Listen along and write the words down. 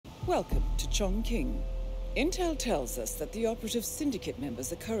Welcome to Chongqing. Intel tells us that the operative syndicate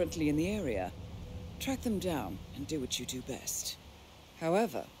members are currently in the area. Track them down and do what you do best.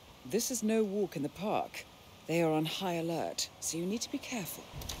 However, this is no walk in the park. They are on high alert, so you need to be careful.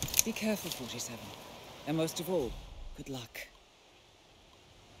 Be careful, 47. And most of all, good luck.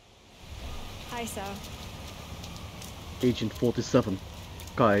 Hi, sir. Agent 47,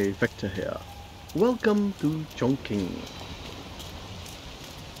 Guy Vector here. Welcome to Chongqing.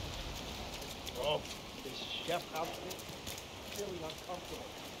 Oh, this chef outfit is really uncomfortable.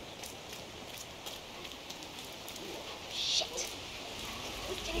 Shit!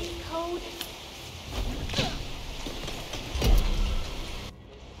 We're getting cold.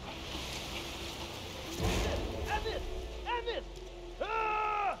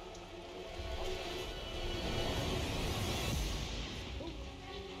 Ah!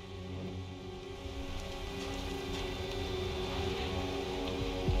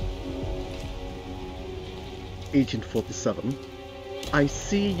 Agent 47, I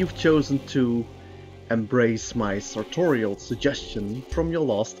see you've chosen to embrace my sartorial suggestion from your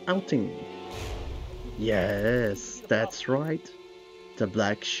last outing. Yes, that's right. The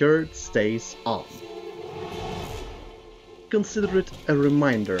black shirt stays on. Consider it a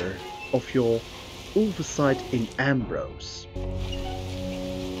reminder of your oversight in Ambrose.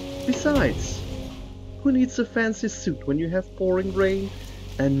 Besides, who needs a fancy suit when you have pouring rain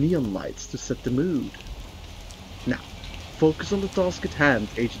and neon lights to set the mood? Now, focus on the task at hand,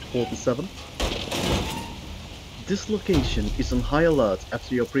 Agent 47. This location is on high alert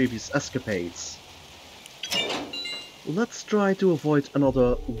after your previous escapades. Let's try to avoid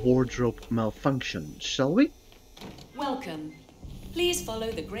another wardrobe malfunction, shall we? Welcome. Please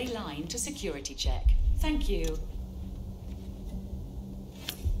follow the grey line to security check. Thank you.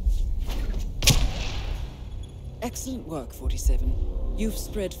 Excellent work, 47. You've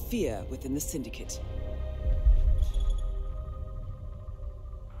spread fear within the syndicate.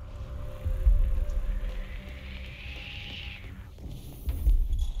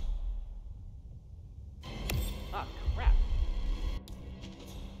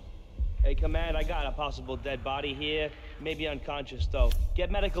 Hey, Command, I got a possible dead body here. Maybe unconscious, though.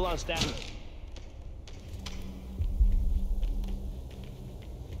 Get medical on standby.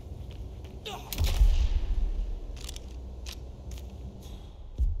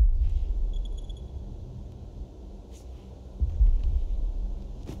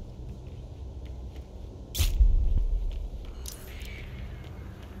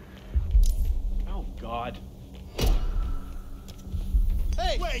 Oh, God.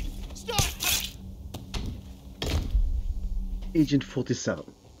 Hey! Wait! Stop! Agent 47,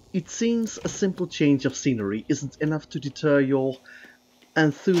 it seems a simple change of scenery isn't enough to deter your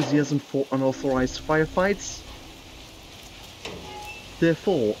enthusiasm for unauthorized firefights.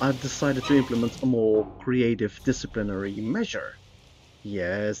 Therefore, I've decided to implement a more creative disciplinary measure.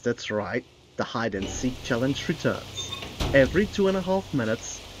 Yes, that's right, the hide-and-seek challenge returns. Every 2.5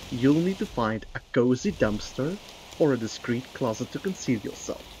 minutes, you'll need to find a cozy dumpster or a discreet closet to conceal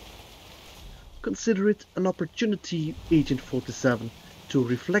yourself. Consider it an opportunity, Agent 47, to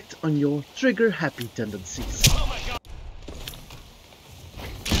reflect on your trigger-happy tendencies. Oh my God!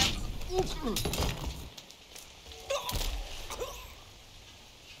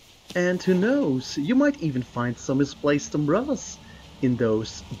 And who knows, you might even find some misplaced umbrellas in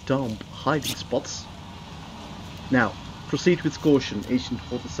those dump hiding spots. Now, proceed with caution, Agent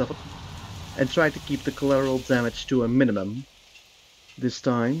 47, and try to keep the collateral damage to a minimum. This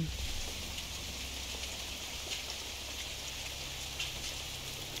time,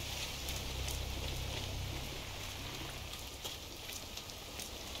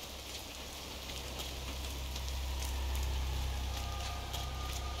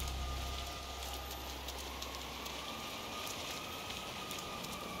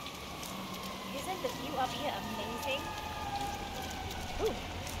 Isn't the view up here amazing? Ooh,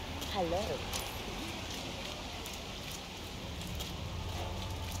 hello.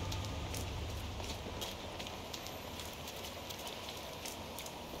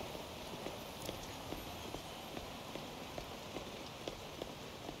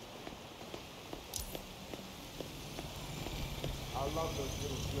 I love those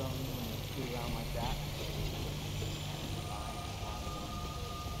little drums when they scoot around like that.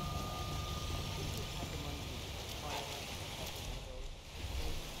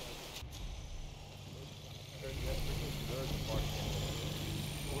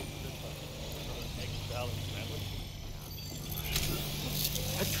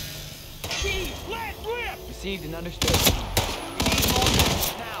 Received and understood.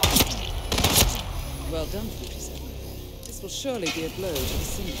 Well done, 47. This This will surely be a blow to the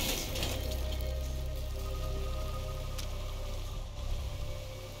Syndicate.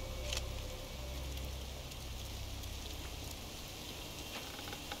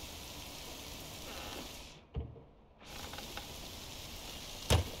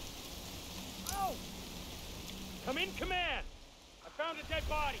 Come in, command! I found a dead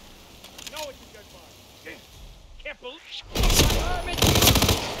body. I know it's a dead body. Can't believe...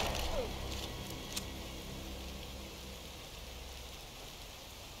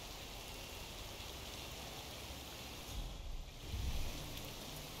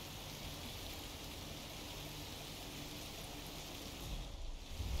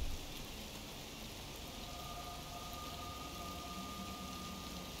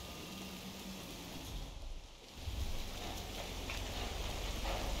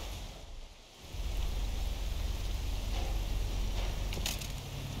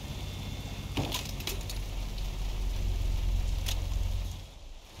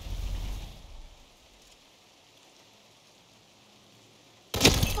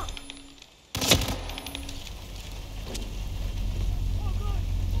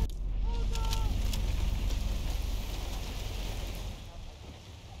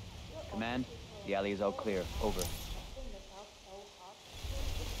 Command, the alley is all clear. Over.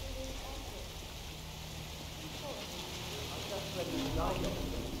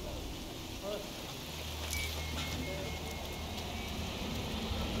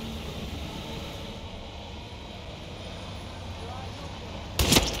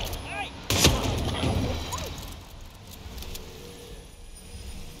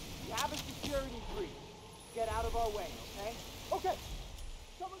 You have a security breach. Get out of our way, okay? Okay!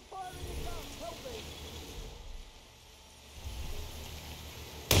 Someone's firing at us! Help me!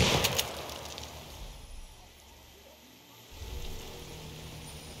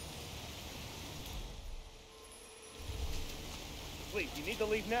 Please, you need to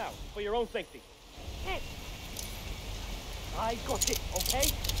leave now, for your own safety. I got it,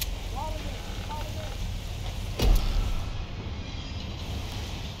 okay? Follow me, follow me.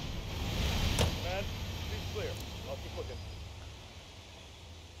 Man, be clear. I'll keep looking.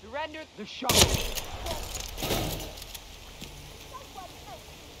 Surrender the shot.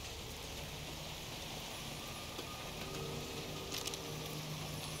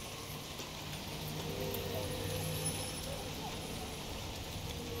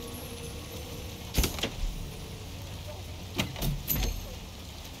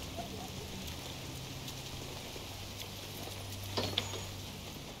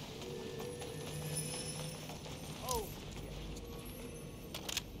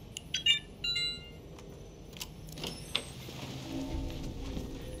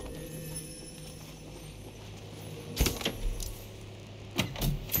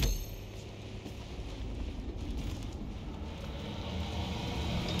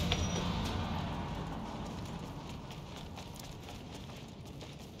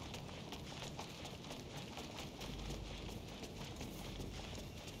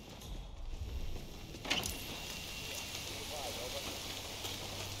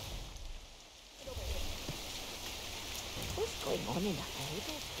 Going on in the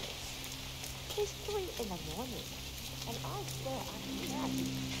Ambrose place. It's 3 in the morning, and I swear I'm not.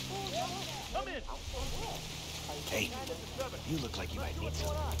 Come in! Hey, you look like you might need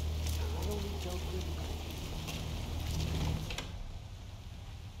some. I only joke with you.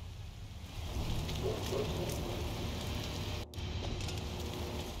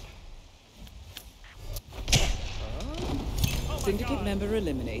 Syndicate member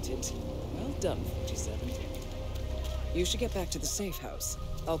eliminated. Well done, 47. You should get back to the safe house.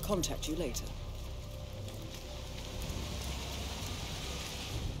 I'll contact you later.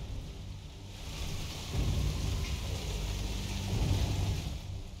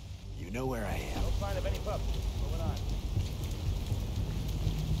 You know where I am. No sign of any pups. What's going on?